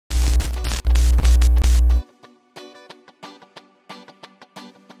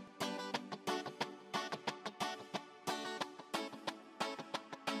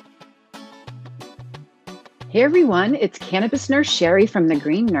Hey everyone, it's Cannabis Nurse Sherri from The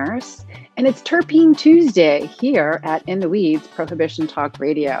Green Nurse, and it's Terpene Tuesday here at In the Weeds Prohibition Talk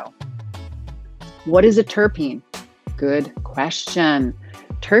Radio. What is a terpene? Good question.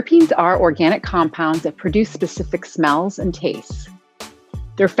 Terpenes are organic compounds that produce specific smells and tastes.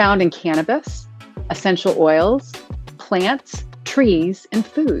 They're found in cannabis, essential oils, plants, trees, and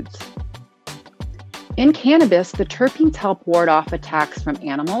foods. In cannabis, the terpenes help ward off attacks from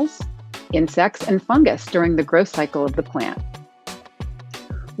animals, insects, and fungus during the growth cycle of the plant.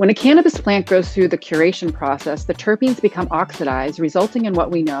 When a cannabis plant goes through the curation process, the terpenes become oxidized, resulting in what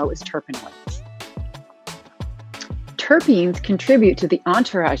we know as terpenoids. Terpenes contribute to the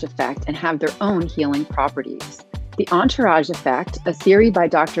entourage effect and have their own healing properties. The entourage effect, a theory by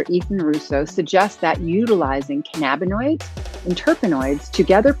Dr. Russo, suggests that utilizing cannabinoids and terpenoids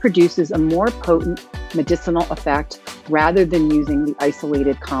together produces a more potent medicinal effect rather than using the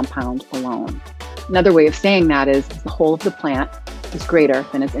isolated compound alone. Another way of saying that is the whole of the plant is greater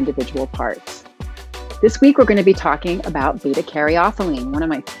than its individual parts. This week, we're going to be talking about Beta-Caryophyllene, one of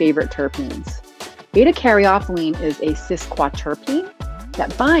my favorite terpenes. Beta-Caryophyllene is a cis-quaterpene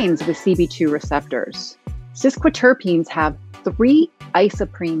that binds with CB2 receptors. Cis-quaterpenes have 3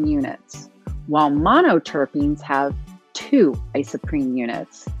 isoprene units, while monoterpenes have 2 isoprene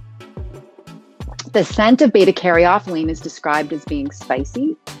units. The scent of Beta-Caryophyllene is described as being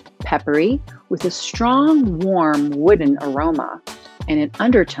spicy, peppery, with a strong, warm, wooden aroma and an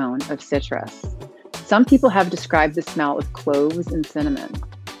undertone of citrus. Some people have described the smell of cloves and cinnamon,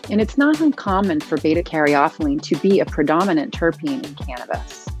 and it's not uncommon for Beta-Caryophyllene to be a predominant terpene in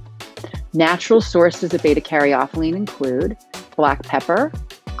cannabis. Natural sources of Beta-Caryophyllene include black pepper,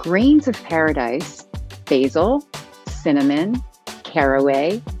 grains of paradise, basil, cinnamon,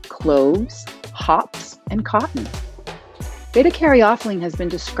 caraway, cloves, hops, and cotton. Beta-Caryophyllene has been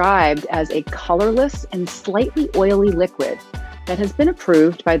described as a colorless and slightly oily liquid that has been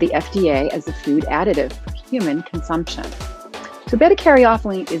approved by the FDA as a food additive for human consumption. So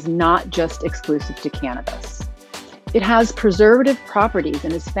Beta-Caryophyllene is not just exclusive to cannabis. It has preservative properties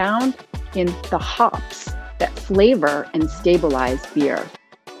and is found in the hops that flavor and stabilize beer.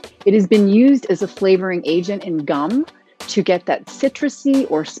 It has been used as a flavoring agent in gum to get that citrusy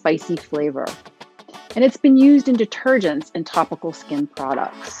or spicy flavor. And it's been used in detergents and topical skin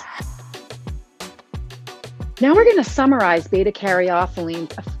products. Now we're going to summarize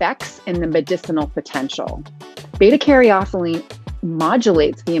Beta-Caryophyllene effects and the medicinal potential. Beta-Caryophyllene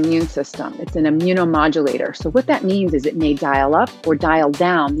modulates the immune system. It's an immunomodulator. So what that means is it may dial up or dial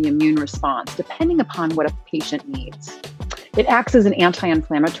down the immune response, depending upon what a patient needs. It acts as an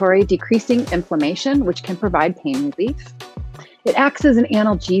anti-inflammatory, decreasing inflammation, which can provide pain relief. It acts as an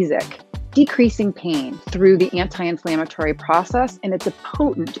analgesic, decreasing pain through the anti-inflammatory process, and it's a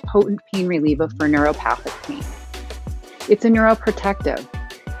potent pain reliever for neuropathic pain. It's a neuroprotective.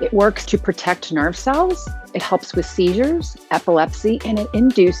 It works to protect nerve cells, it helps with seizures, epilepsy, and it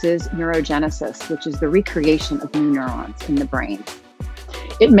induces neurogenesis, which is the recreation of new neurons in the brain.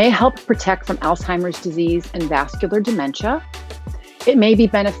 It may help protect from Alzheimer's disease and vascular dementia. It may be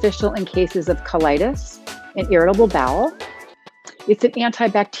beneficial in cases of colitis and irritable bowel. It's an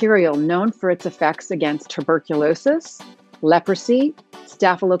antibacterial known for its effects against tuberculosis, leprosy,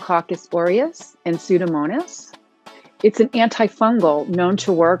 Staphylococcus aureus, and Pseudomonas. It's an antifungal known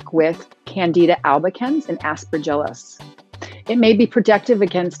to work with Candida albicans and Aspergillus. It may be protective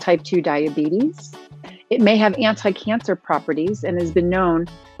against type 2 diabetes. It may have anti-cancer properties and has been known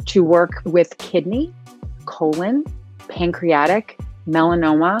to work with kidney, colon, pancreatic,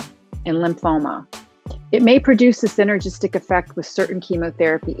 melanoma, and lymphoma. It may produce a synergistic effect with certain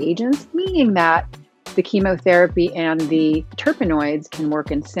chemotherapy agents, meaning that the chemotherapy and the terpenoids can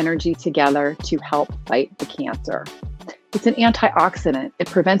work in synergy together to help fight the cancer. It's an antioxidant. It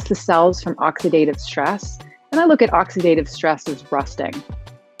prevents the cells from oxidative stress, and I look at oxidative stress as rusting.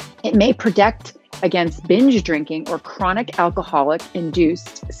 It may protect against binge drinking or chronic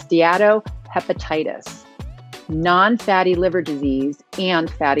alcoholic-induced steatohepatitis, non-fatty liver disease, and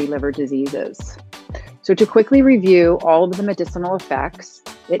fatty liver diseases. So to quickly review all of the medicinal effects,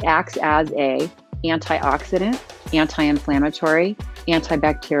 it acts as an antioxidant, anti-inflammatory,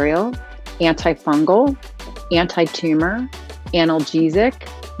 antibacterial, antifungal, anti-tumor, analgesic,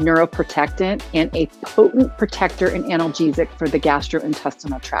 neuroprotectant, and a potent protector and analgesic for the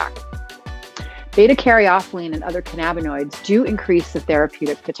gastrointestinal tract. Beta-Caryophyllene and other cannabinoids do increase the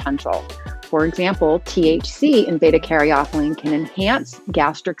therapeutic potential. For example, THC in Beta-Caryophyllene can enhance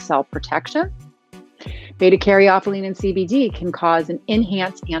gastric cell protection. Beta-Caryophyllene and CBD can cause an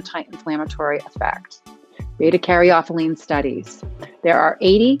enhanced anti-inflammatory effect. Beta-Caryophyllene studies. There are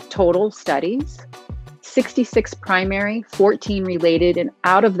 80 total studies. 66 primary, 14 related, and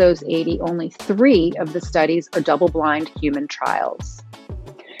out of those 80, only 3 of the studies are double-blind human trials.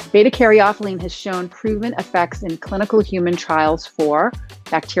 Beta-Caryophyllene has shown proven effects in clinical human trials for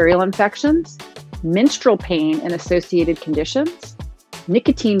bacterial infections, menstrual pain and associated conditions,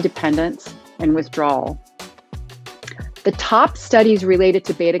 nicotine dependence, and withdrawal. The top studies related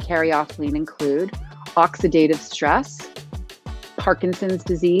to beta-caryophyllene include oxidative stress, Parkinson's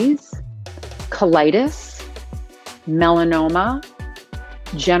disease, colitis, melanoma,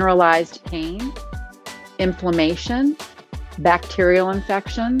 generalized pain, inflammation, bacterial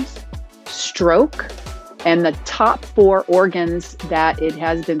infections, stroke, and the top 4 organs that it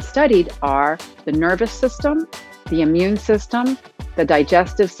has been studied are the nervous system, the immune system, the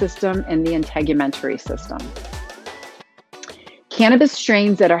digestive system, and the integumentary system. Cannabis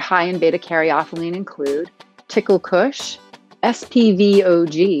strains that are high in beta-caryophyllene include Tickle Kush,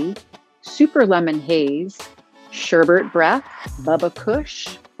 SPVOG, Super Lemon Haze, Sherbet Breath, Bubba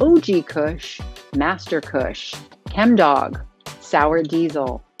Kush, OG Kush, Master Kush, Chemdog, Sour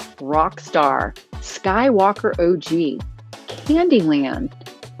Diesel, Rockstar, Skywalker OG, Candyland,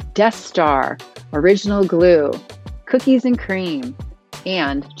 Death Star, Original Glue, Cookies and Cream,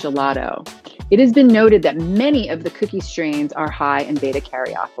 and Gelato. It has been noted that many of the cookie strains are high in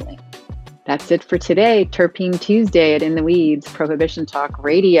beta-caryophyllene. That's it for today, Terpene Tuesday at In the Weeds, Prohibition Talk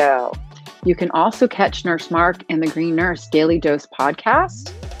Radio. You can also catch Nurse Mark and the Green Nurse Daily Dose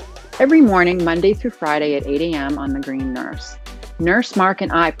podcast every morning, Monday through Friday at 8 a.m. on the Green Nurse. Nurse Mark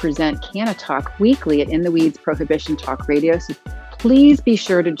and I present Canna Talk weekly at In the Weeds Prohibition Talk Radio, so please be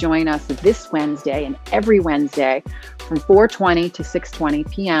sure to join us this Wednesday and every Wednesday from 4:20 to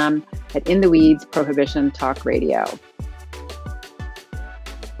 6:20 p.m. at In the Weeds Prohibition Talk Radio.